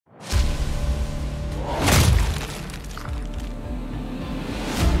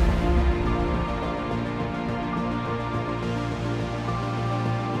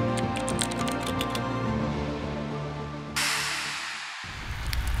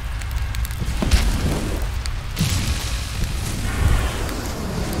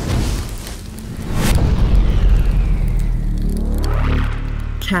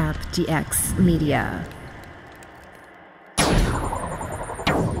KapDX Media.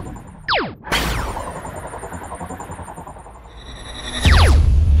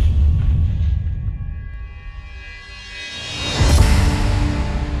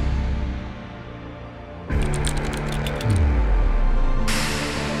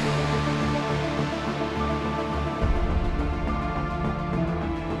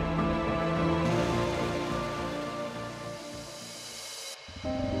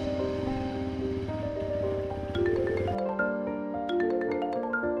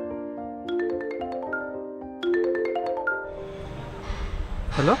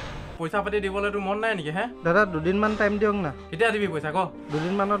 Hello? পইচা পাতি দিবলৈ তো মন নাই নেকি হে দাদা দুদিন মান টাইম দিয়ক না কেতিয়া দিবি পইচা ক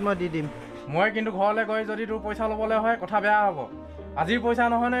দুদিন মানত মই দি দিম মই কিন্তু ঘৰলৈ গৈ যদি তোৰ পইচা ল'বলৈ হয় কথা বেয়া হ'ব আজিৰ পইচা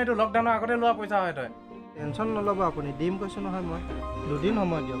নহয় ন এইটো লকডাউনৰ আগতে লোৱা পইচা হয় তই টেনশ্যন নল'ব আপুনি দিম কৈছো নহয় মই দুদিন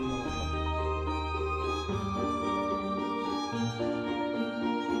সময় দিয়ক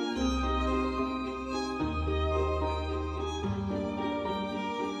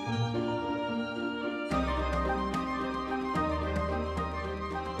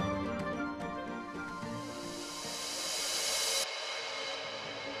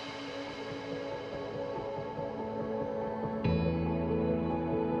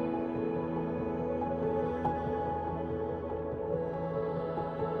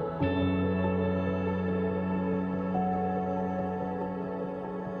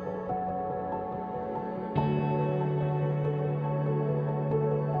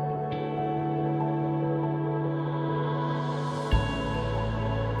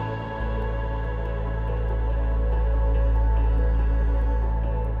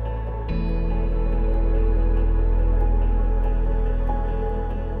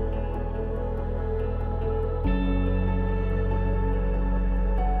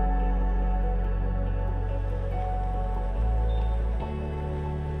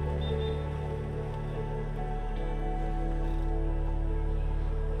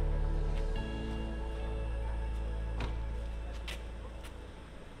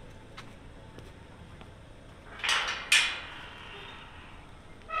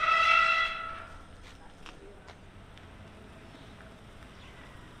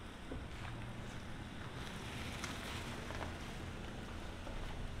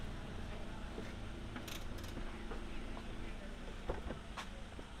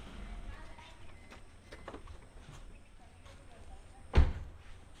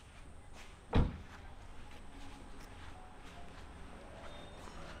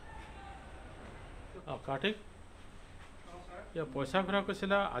কাৰ্তিক ইয়া পইচা ঘূৰা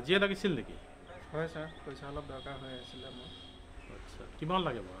কৈছিলা আজিয়ে লাগিছিল নেকি হয় ছাৰ পইচা অলপ দৰকাৰ হৈ আছিলে মোৰ আচ্ছা কিমান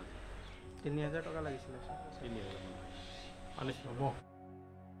লাগে বাৰু 3000 টকা লাগিছিলে ছাৰ 3000 আনিছোঁ হ'ব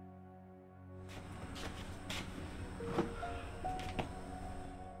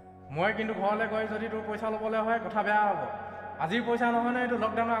মই কিন্তু ঘৰলৈ গৈ যদি তোৰ পইচা ল'বলৈ হয় কথা বেয়া হ'ব আজিৰ পইচা নহয় ন এইটো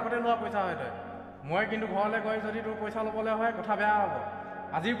লকডাউনৰ আগতে লোৱা পইচা হয় তই মই কিন্তু ঘৰলৈ গৈ যদি তোৰ পইচা ল'বলৈ হয় কথা বেয়া হ'ব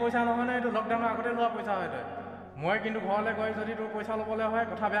আজিৰ পইচা নহয় ন এইটো লকডাউনৰ আগতে লোৱা পইচা হয় তই মই কিন্তু ঘৰলৈ গৈ যদি তোৰ পইচা ল'বলৈ হয়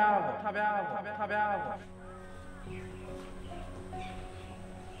কথা বেয়া হ'ব কথা বেয়া হ'ব কথা বেয়া হ'ব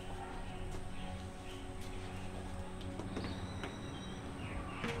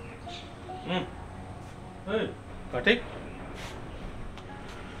কাৰ্তিক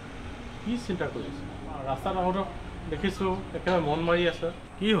কি চিন্তা কৰিছে ৰাস্তাত আহোঁতে দেখিছোঁ একেবাৰে মন মাৰি আছে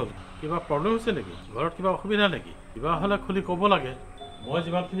কি হ'ল কিবা প্ৰব্লেম হৈছে নেকি ঘৰত কিবা অসুবিধা নেকি কিবা হ'লে খুলি ক'ব লাগে মই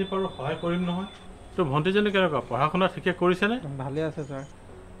যিমানখিনি পাৰোঁ সহায় কৰিম নহয় তো ভণ্টিজনী কেনেকুৱা পঢ়া শুনা ঠিকে কৰিছেনে ভালে আছে ছাৰ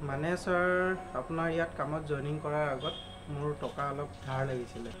মানে ছাৰ আপোনাৰ ইয়াত কামত জইনিং কৰাৰ আগত মোৰ টকা অলপ ধাৰ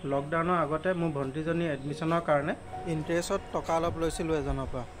লাগিছিলে লকডাউনৰ আগতে মোৰ ভণ্টিজনী এডমিশ্যনৰ কাৰণে ইণ্টাৰেষ্টত টকা অলপ লৈছিলোঁ এজনৰ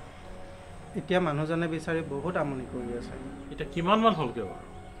পৰা এতিয়া মানুহজনে বিচাৰি বহুত আমনি কৰি আছে এতিয়া কিমানমান হ'লগৈ বাৰু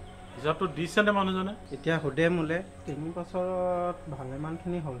হিচাপটো দিছেনে মানুহজনে এতিয়া সুধে মোলে 3 বছৰত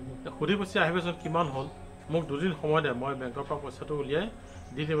ভালেমানখিনি হ'ল সুধি পুছি আহিবচোন কিমান হ'ল মোক দুদিন সময় দে মই বেংকৰ পৰা পইচাটো উলিয়াই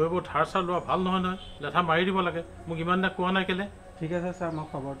দি দিব এইবোৰ ধাৰ চাৰ লোৱা ভাল নহয় নহয় লেঠা মাৰি দিব লাগে মোক ইমান দিনা কোৱা নাই কেলে ঠিক আছে ছাৰ মই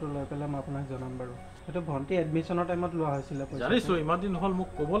খবৰটো লৈ পেলাই মই আপোনাক জনাম বাৰু সেইটো ভণ্টি এডমিশ্যনৰ টাইমত লোৱা হৈছিলে জানিছোঁ ইমান দিন হ'ল মোক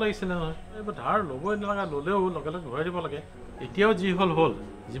ক'ব লাগিছিলে নহয় এইবোৰ ধাৰ ল'বই নালাগে ল'লেও লগে লগে ঘূৰাই দিব লাগে এতিয়াও যি হ'ল হ'ল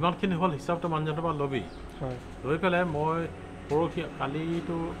যিমানখিনি হ'ল হিচাপটো মানুহজনৰ পৰা ল'বি হয় লৈ পেলাই মই পৰহি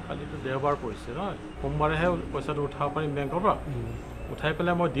কালিতো দেওবাৰ পৰিছে নহয় সোমবাৰেহে পইচাটো উঠাব পাৰিম বেংকৰ পৰা উঠাই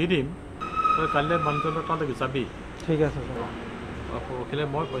পেলাই মই দি দিম তই কাইলৈ মানুহজনৰ তালৈকে যাবি ঠিক আছে ছাৰ পৰহিলৈ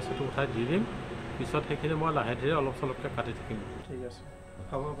মই পইচাটো উঠাই দি দিম পিছত সেইখিনি মই লাহে ধীৰে অলপ চলপকৈ কাটি থাকিম ঠিক আছে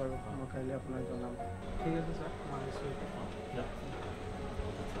হ'ব বাৰু মই কাইলৈ আপোনাক জনাম ঠিক আছে ছাৰ মই আহিছোঁ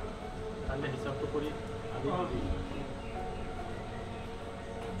কাইলৈ হিচাপটো কৰি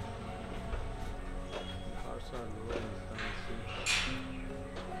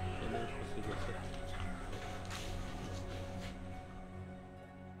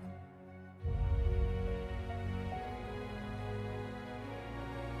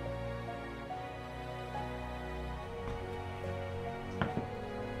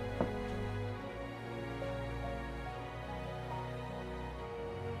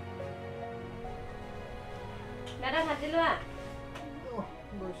দাদা ভাজি লোৱা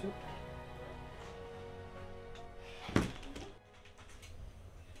গৈছো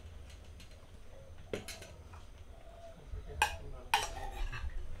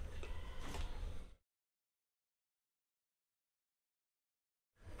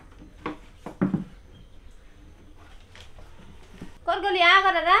ক'ত গলি আহ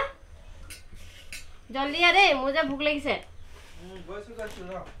দাদা জলদি আহ দেই মোৰ যে ভোক লাগিছে গৈছো গৈছো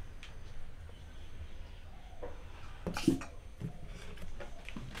ৰ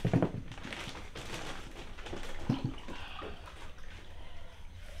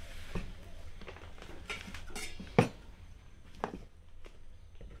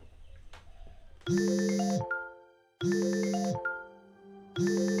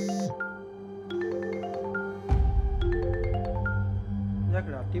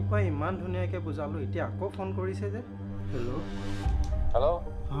ৰাতিপুৱা ইমান ধুনীয়াকৈ বুজালো এতিয়া আকৌ ফোন কৰিছে যে হেল্ল' হেল্ল'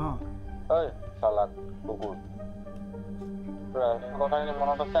 অঁ ঐ চালাক কুকুৰ কথাখিনি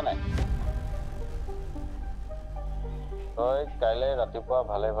মনত আছে নাই তই কাইলৈ ৰাতিপুৱা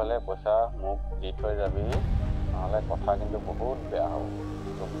ভালে ভালে পইচা মোক দি থৈ যাবি নহ'লে কথা কিন্তু বহুত বেয়া হ'ব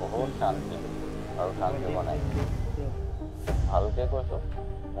তোক বহুত শান্তি আৰু শান্তি বনাই ভালকৈ কৈছোঁ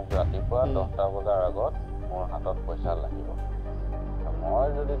মোক ৰাতিপুৱা 10টা বজাৰ আগত মোৰ হাতত পইচা লাগিব মই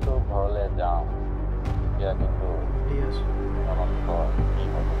যদি তোৰ ঘৰলৈ যাওঁ তেতিয়া কিন্তু মনত কৰ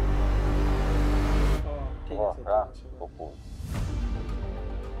কি হ'ব ৰাখ কুকুৰ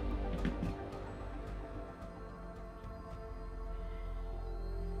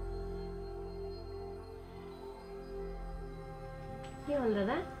কি হ'ল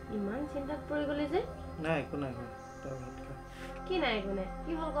দাদা ইমান চিন্তাত পৰি গলি যে নাই একো নাই তই ভাত খা কি নাই একো নাই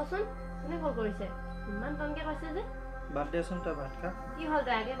কি হ'ল কচোন কোনে কল কৰিছে ইমান টনকে কৈছে যে বাদ দেচোন তই ভাত খা কি হ'ল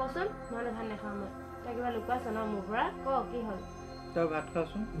তই আগে কচোন নহ'লে ভাত নাখাওঁ মই তই কিবা লুকুৱাইছ ন মোৰ পৰা ক কি হ'ল তই ভাত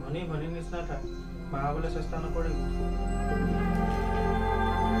খাচোন ভনী নিচিনা থাক বাঢ়াবলৈ চেষ্টা নকৰিবি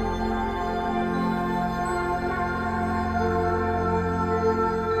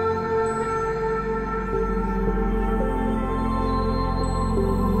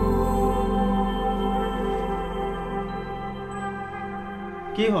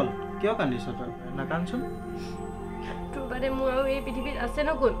কি হ'ল কিয় কান্দিছ তই নাকান্দচোন তোৰ বাদে মোৰ আৰু এই পৃথিৱীত আছে ন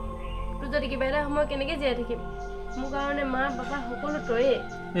কোন তোৰ যদি কিবা এটা সময় কেনেকৈ জীয়াই থাকিম মোৰ কাৰণে মা বাবা সকলো তয়ে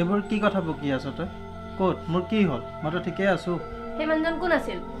এইবোৰ কি কথা বকি আছ তই ক'ত মোৰ কি হ'ল মইতো ঠিকেই আছোঁ সেই মানুহজন কোন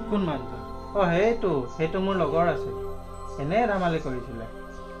আছিল কোন মানুহজন অঁ সেইটো মোৰ লগৰ আছিল এনেই ধেমালি কৰিছিলে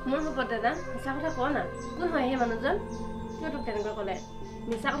মোৰ শপত দাদা মিছা কথা ক না কোন হয় সেই মানুহজন কিয় তোক তেনেকৈ ক'লে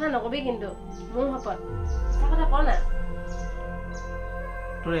মিছা কথা নকবি কিন্তু মোৰ শপত মিছা কথা ক না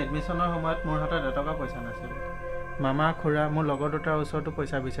তোৰ এডমিশ্যনৰ সময়ত মোৰ হাতত এটকা পইচা নাছিল মামা খুৰা মোৰ লগৰ দুটাৰ ওচৰতো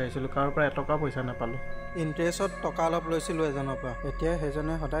পইচা বিচাৰিছিলোঁ কাৰোৰ পৰা এটকা পইচা নাপালোঁ ইণ্টাৰেষ্টত টকা অলপ লৈছিলোঁ এজনৰ পৰা এতিয়া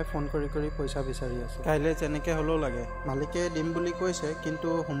সেইজনে সদায় ফোন কৰি কৰি পইচা বিচাৰি আছে কাইলৈ যেনেকৈ হ'লেও লাগে মালিকে দিম বুলি কৈছে কিন্তু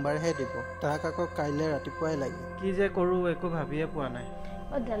সোমবাৰেহে দিব তাক আকৌ কাইলৈ ৰাতিপুৱাই লাগে কি যে কৰোঁ একো ভাবিয়ে পোৱা নাই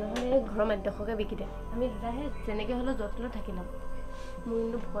নহ'লে এই ঘৰৰ মাধ্যমকে বিকি দে আমি দাদাহে যেনেকৈ হ'লেও যত্ন থাকি ল'ম মোৰ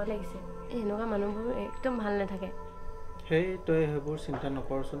কিন্তু ভয় লাগিছে এই এনেকুৱা মানুহবোৰ একদম ভাল নাথাকে তই সেইবোৰ চিন্তা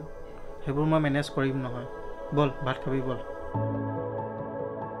নকৰচোন সেইবোৰ মই মেনেজ কৰিম নহয় বল ভাত খাবি বল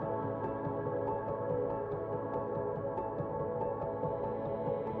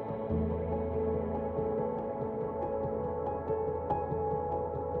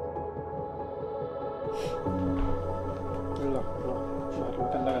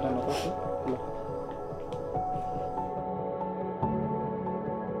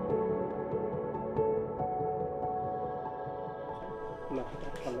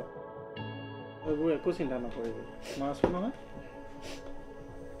এইবোৰ একো চিন্তা নকৰিবি মই আছোঁ নহয়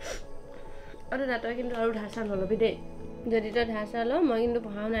দাদা তই কিন্তু আৰু ধাৰ চাৰ নল'বি দেই যদি তই ধাৰ চাৰ ল মই কিন্তু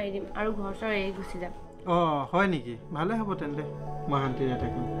পঢ়া শুনা এৰি দিম আৰু ঘৰ চৰ এৰি গুচি যাম অঁ হয় নেকি ভালে হ'ব তেন্তে মই শান্তিৰে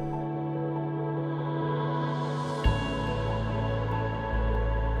থাকিম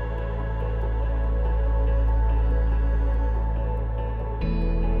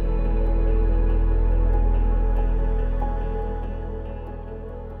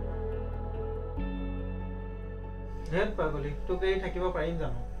পাগলি তোক এৰি থাকিব পাৰিম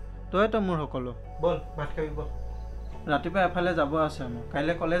জানো তইতো মোৰ সকলো বল ভাত খাবি বল ৰাতিপুৱা এফালে যাব আছে মোৰ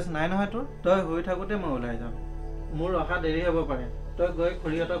কাইলৈ কলেজ নাই নহয় তোৰ তই শুই থাকোঁতে মই ওলাই যাম মোৰ অহা দেৰি হ'ব পাৰে তই গৈ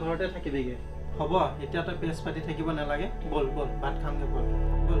খুৰীহঁতৰ ঘৰতে থাকিবিগৈ হ'ব এতিয়া তই পেচ পাতি থাকিব নালাগে বল বল ভাত খামগৈ বল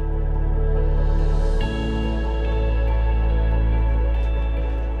বল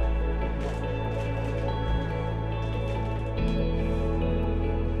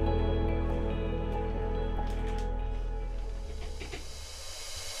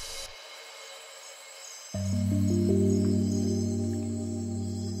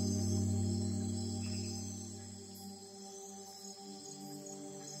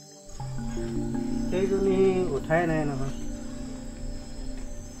ভণ্টিজনী উঠাই নাই নহয়।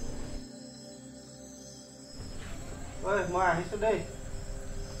 ঐ মই আহিছোঁ দেই।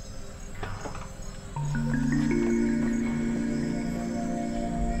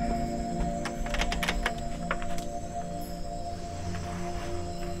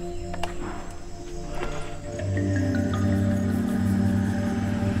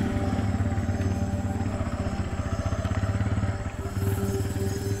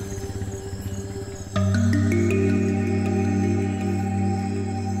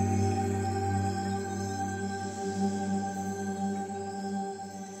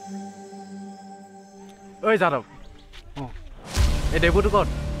 ঐ যাদৱ এই দেবুটো ক'ত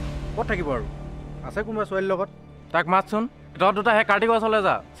থাকিব আৰু আছে কোনোবা ছোৱালীৰ লগত? তাক মাতচোন। তহঁত দুটা সেই কাৰ্তিকৰ ওচৰলৈ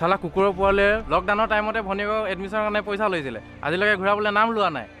যা। চালা কুকুৰৰ পোৱালীয়ে লকডাউনৰ টাইমতে ভনীয়েকৰ এডমিশ্যনৰ কাৰণে পইচা লৈছিলে, আজিলৈকে ঘূৰাবলৈ নাম লোৱা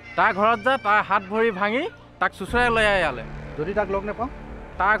নাই। তাৰ ঘৰত যা, তাৰ হাত ভৰি ভাঙি তাক চুচৰাই লৈ আহি ইয়ালে। যদি তাক লগ নাপাওঁ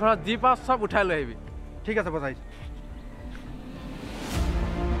তাৰ ঘৰত যি পাওঁ চব উঠাই লৈ আহিবি। ঠিক আছে বজাইছোঁ।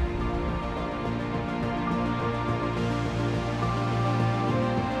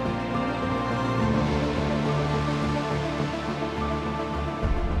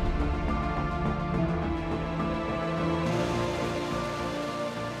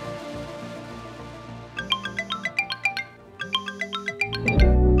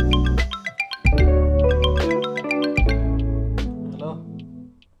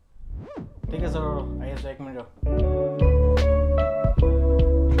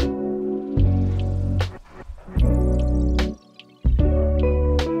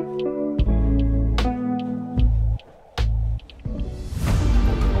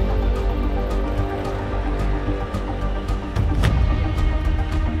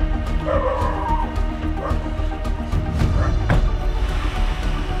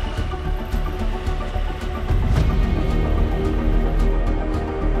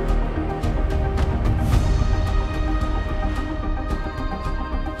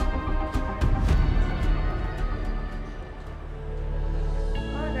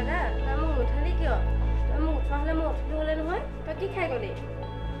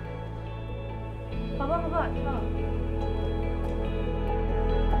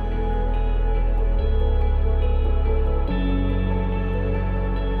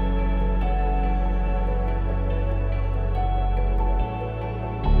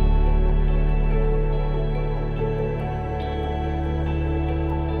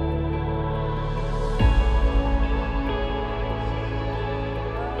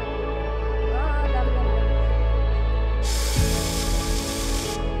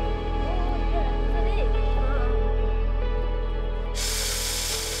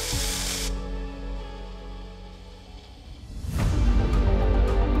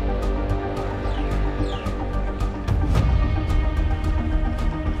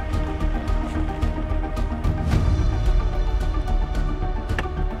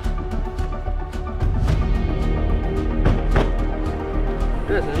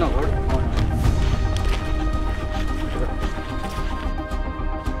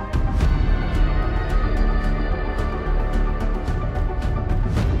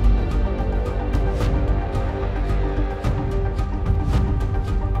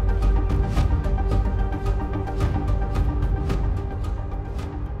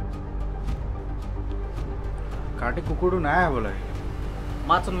 কাৰ্তিক কুকুৰটো নাই হ'ব লাগে।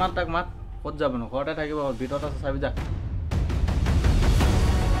 মাতচোন মাত, তাক মাত। ক'ত যাবনো? ঘৰতে থাকিব, ভিতৰত আছে, চাবি যা।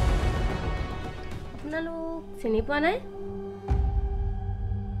 আপোনালোক চিনি পোৱা নাই?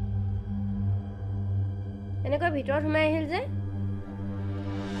 এনেকৈ ভিতৰত সোমাই আহিল যে।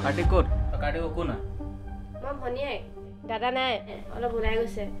 কাৰ্তিক ক'ত? কাৰ্তিক কোন? মই ভনীয়ে। দাদা নাই, অলপ ওলাই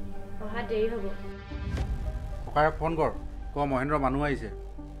গৈছে, অহা দেৰি হ'ব। ককাইক ফোন কৰ, ক মহেন্দ্ৰ মানুহ আহিছে।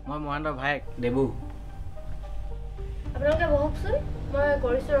 মই মহেন্দ্ৰ ভাইক দেবু। আপোনালোকে বহকচোন, মই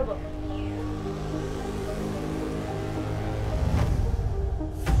কৰিছোঁ ৰ'ব।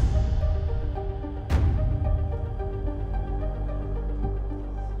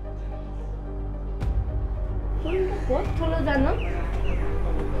 ক'ত থলো জানো?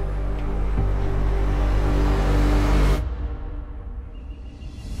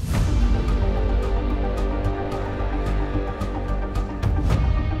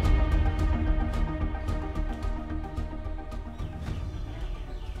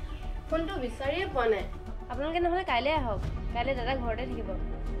 ফোনটো বিচাৰিয়ে পোৱা নাই। আপোনালোকে নহ'লে কাইলৈ আহক, কাইলৈ দাদা ঘৰতে থাকিব।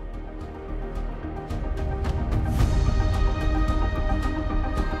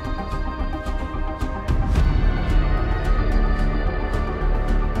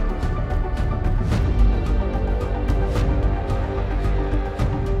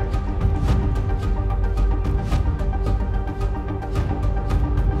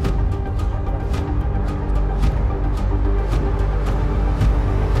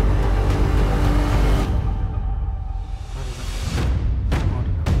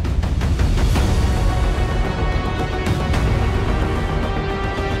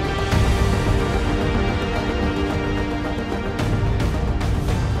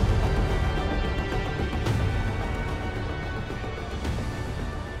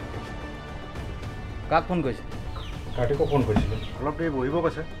 কাক ফোন কৰিছে? কাৰ্তিকক ফোন কৰিছিলোঁ। অলপ দেৰি বহিব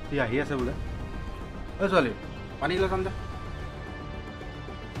কৈছে, সি আহি আছে বোলে। ঐ ছোৱালী, পানী গিলাচ আন যা।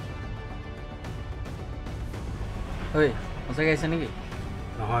 ঐ সঁচাকৈ আহিছে নেকি?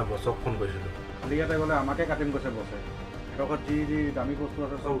 নহয়, বছক ফোন কৰিছিলোঁ। খালি ইয়াতে গ'লে আমাকে কাটিম কৈছে বছে। সিহঁতক যি যি দামী বস্তু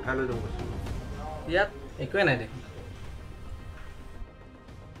আছে চব উঠাই লৈ যাব কৈছে। ইয়াত একোৱে নাই দেখোন।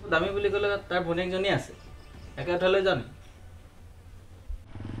 দামী বুলি ক'লে তাৰ ভনীয়েকজনী আছে, একে উঠাই লৈ যাওঁ নি?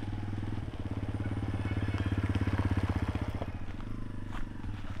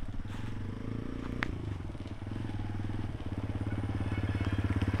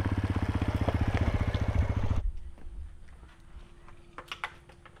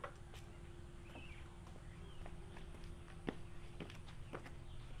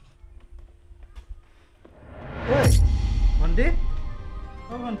 ভণ্টি,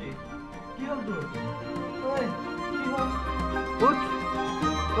 অ ভণ্টি, কি হ'ল তোৰ? ঐ কি হ'ল? উঠ।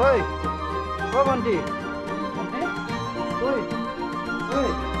 ঐ অ ভণ্টি, ভণ্টি, ঐ ঐ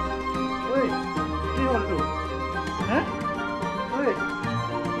ঐ কি হ'ল তোৰ? হে ঐ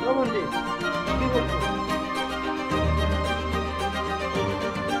অ ভণ্টি, কি হ'ল তোৰ?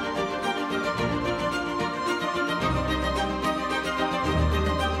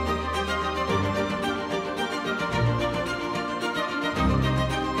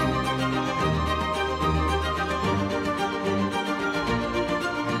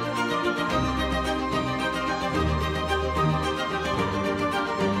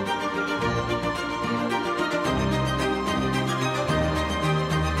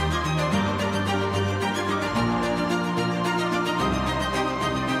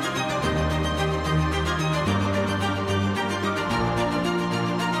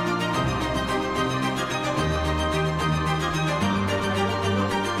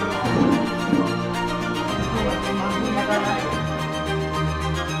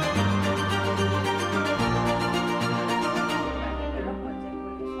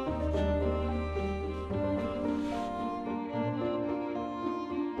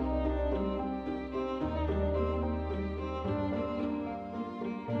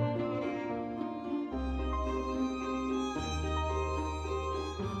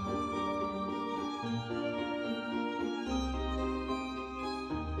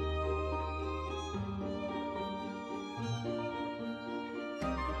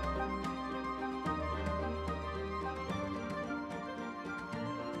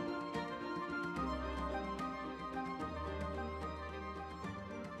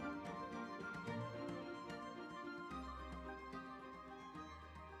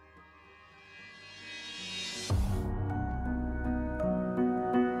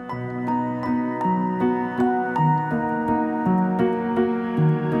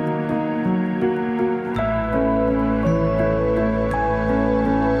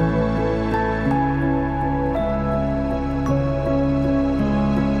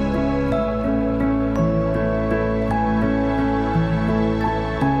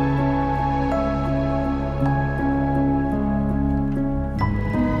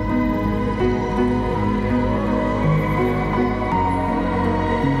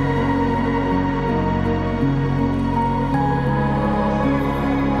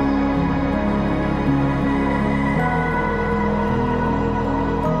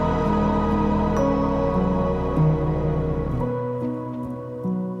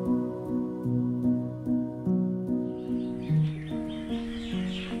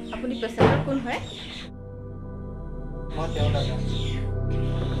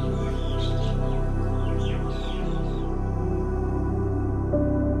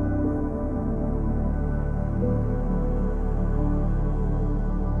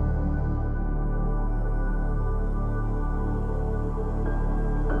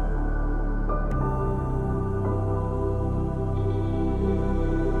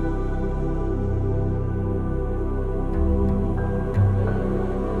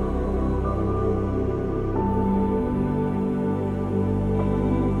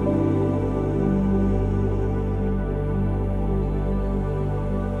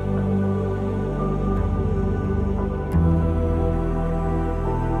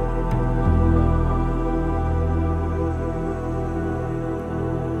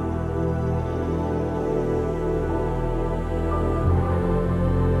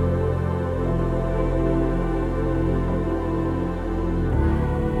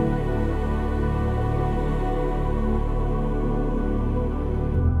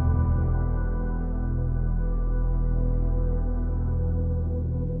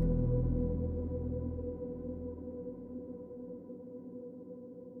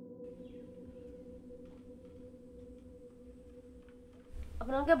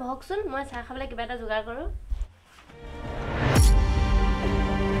 আপোনালোকে বহকচোন মই চাহ খাবলৈ কিবা এটা যোগাৰ কৰোঁ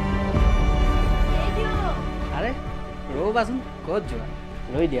আৰে ৰ'বাচোন ক'ত যোৱা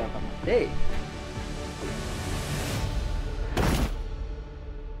লৈ দিয়া অকণমান দেই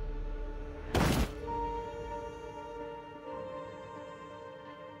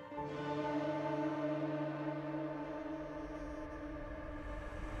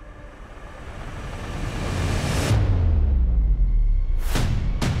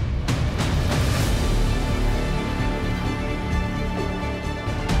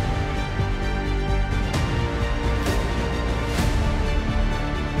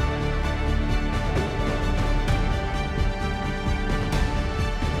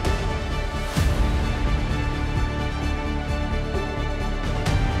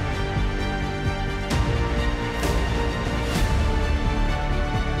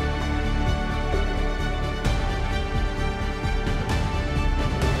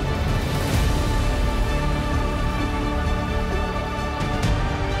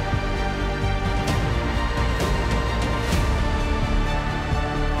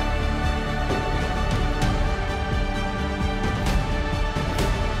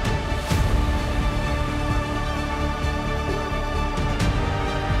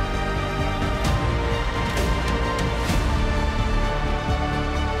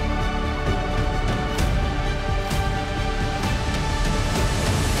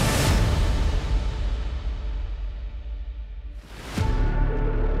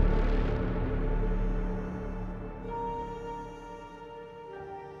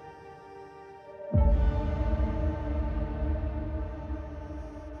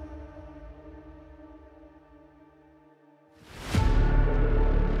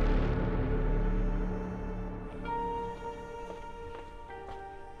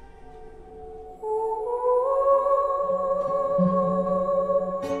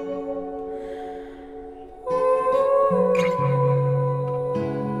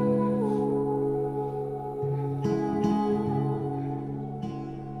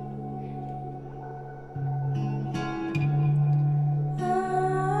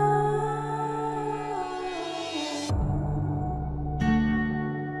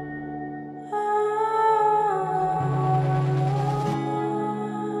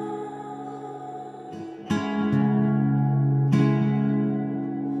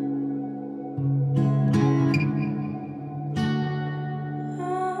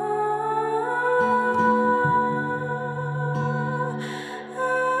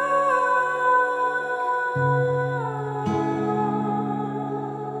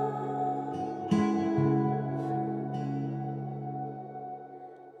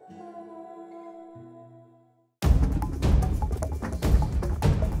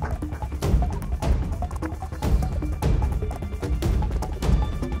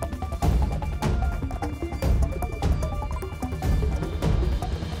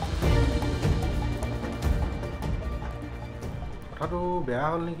কথাটো বেয়া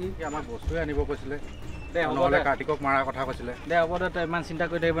হ'ল নেকি আমাক বস্তুৱে আনিব কৈছিলে দে নহ'লে কাৰ্তিকক মৰাৰ কথা কৈছিলে দে হ'ব দে তই ইমান চিন্তা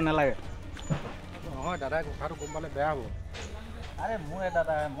কৰি থাকিব নালাগে নহয় দাদাই কথাটো গম পালে বেয়া হ'ব আৰে মোৰ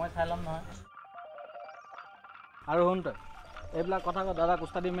দাদা মই চাই ল'ম নহয় আৰু শুন তই এইবিলাক কথা দাদাক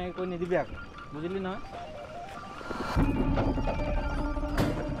উস্তাদি মাৰি কৈ নিদিবি আকৌ বুজিলি নহয়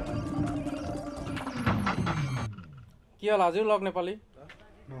কি হ'ল আজিও লগ নেপালি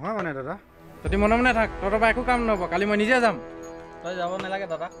নহয় মানে দাদা যদি মনে মনে থাক তহঁতৰ পৰা একো কাম নহ'ব কালি মই নিজে যাম তই যাব নালাগে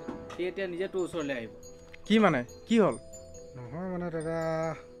দাদা সি এতিয়া নিজে তোৰ ওচৰলৈ আহিব কি মানে কি হ'ল নহয় মানে দাদা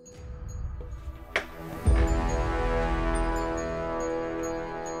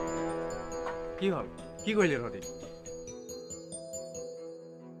কি হ'ল কি কৰিলি তহঁতি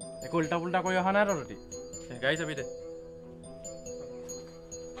একো উল্টা পুল্টা কৰি অহা নাই তহঁতি গাড়ী যাবি দে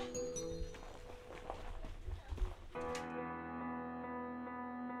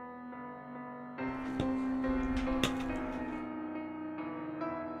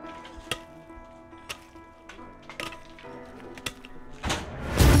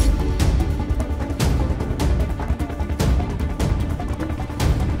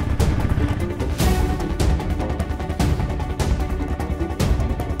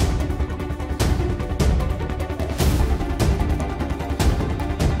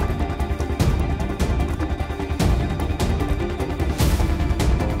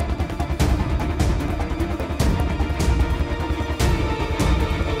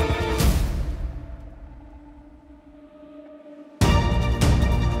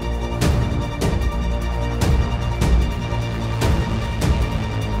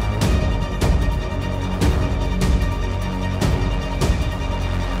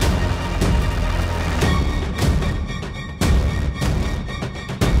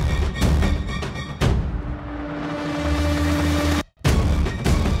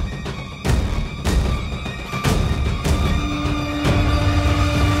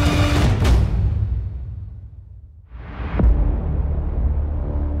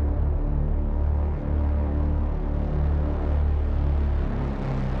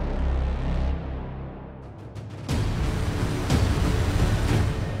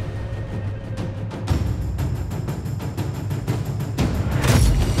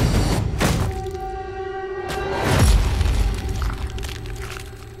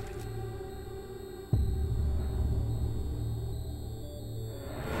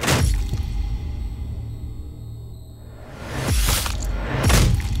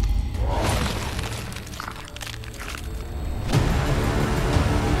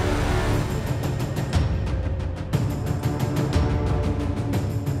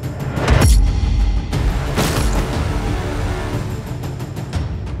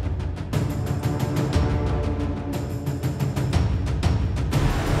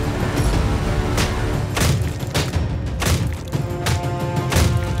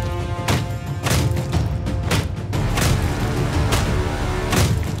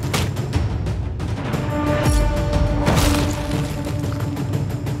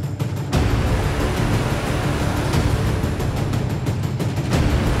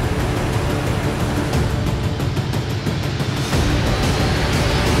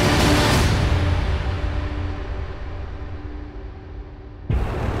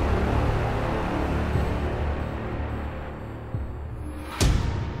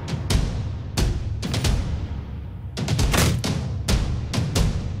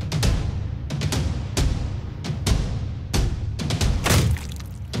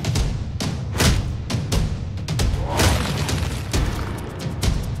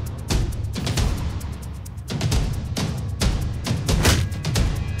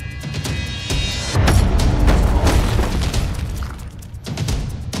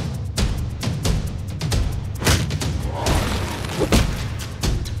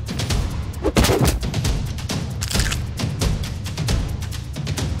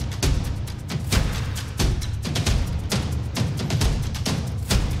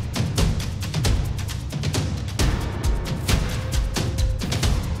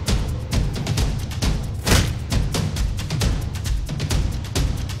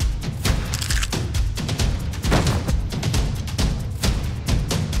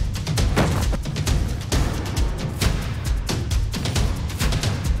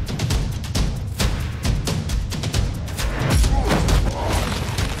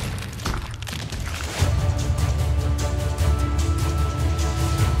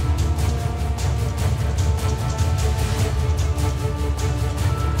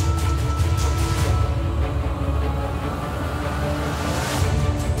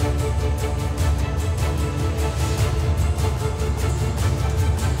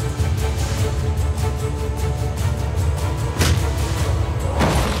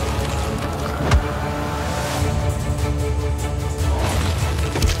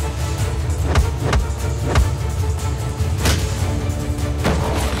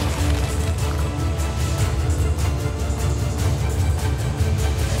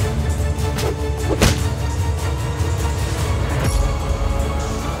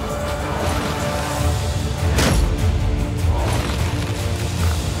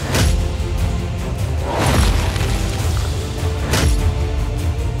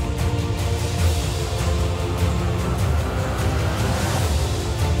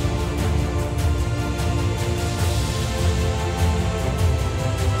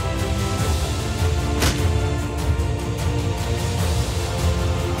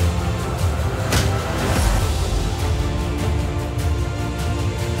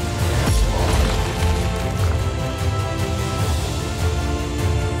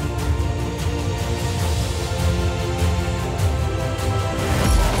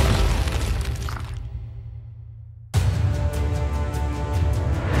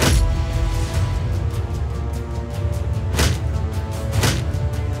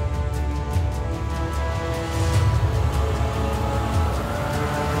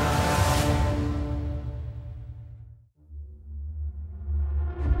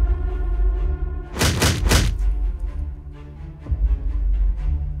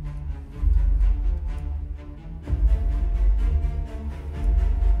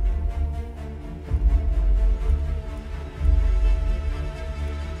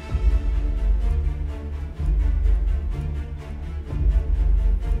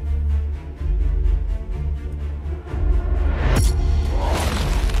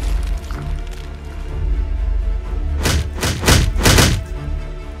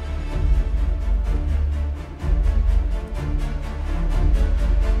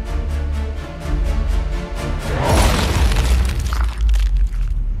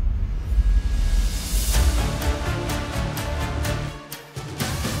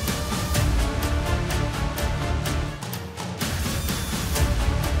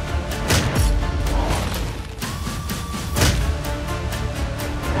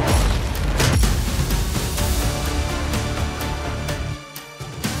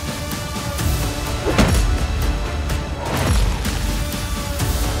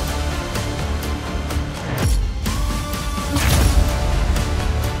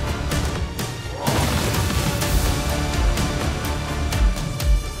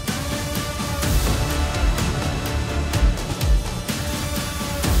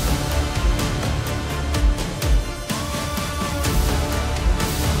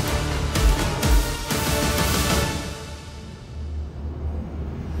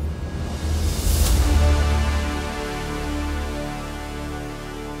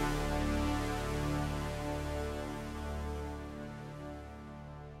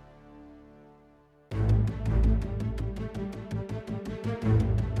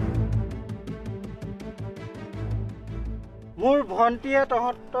মোৰ ভণ্টিয়ে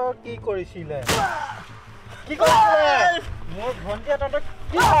তহঁতৰ কি কৰিছিলে কি কৰিছিলে মোৰ ভণ্টিয়ে তহঁতক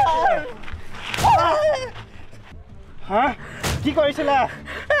কি কৰিছিলে হা কি কৰিছিলে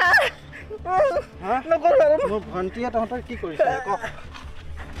হা মোৰ ভণ্টিয়ে তহঁতক কি কৰিছিলে ক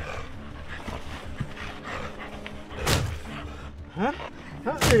হা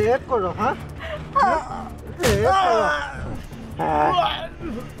ৰেপ কৰ হা ৰেপ কৰ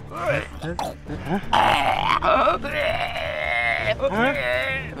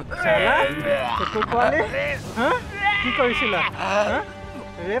Salah? Cukup kuali? Hah? Ki korisila? Hah?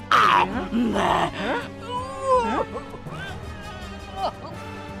 Rape korili? Hah?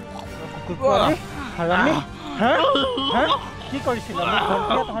 Cukup kuali? Harami? Hah? Hah? Ki korisila? Mo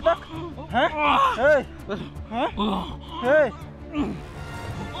bhantiya tohatak? Hah? Hey! Hah? Hey!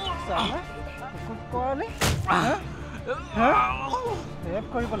 Salah? Cukup kuali? Hah? Hah? Rape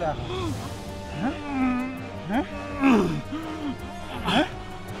koribole aha? Hah? Hah?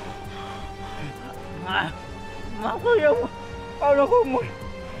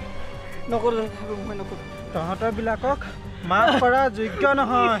 তহঁতৰ বিলাকক মাফ কৰা যোগ্য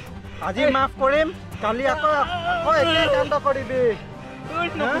নহয় আজি মাফ কৰিম কালি আকৌ একে কাণ্ড কৰিবি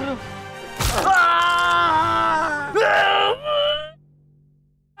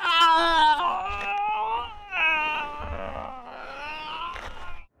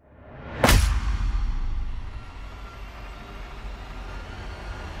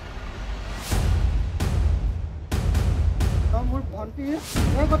Tanti,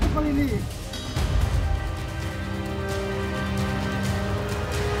 saya kau tukar ini.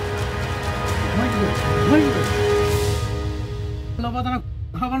 Hai. Lepas tanah,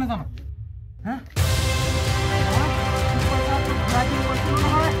 kau mana tanah? Hah? Lagi waktu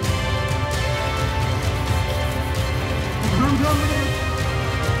mana? Belum ini.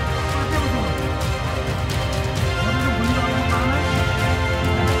 Macam apa? Ada bunyi orang mana?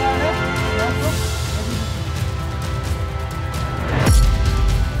 Ada. Masuk.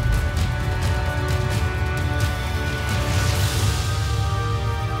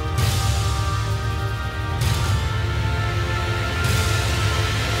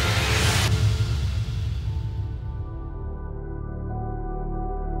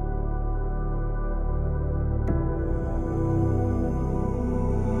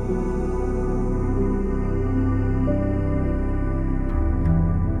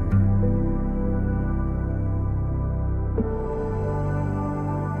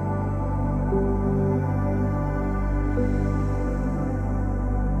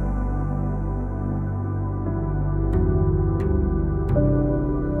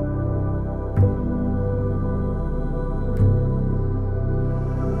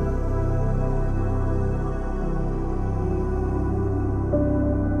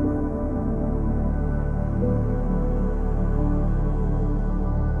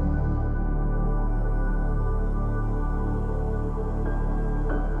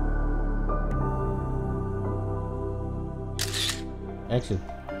 Action.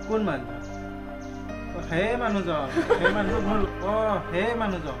 Kun man. Hey Manujon. Hey Manujon. Oh, hey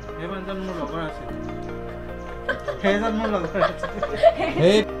Manujon. Hey Manujon মোৰ লগৰ আছে. Hey জন মোৰ লগৰ আছে.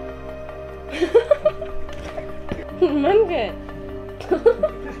 Hey. Manke.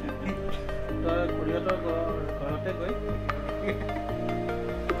 তই কুৰিয়াতৰ ঘৰতে গৈ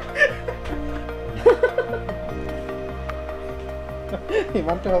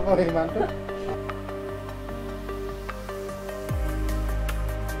ইমানটো হ'ব ইমানটো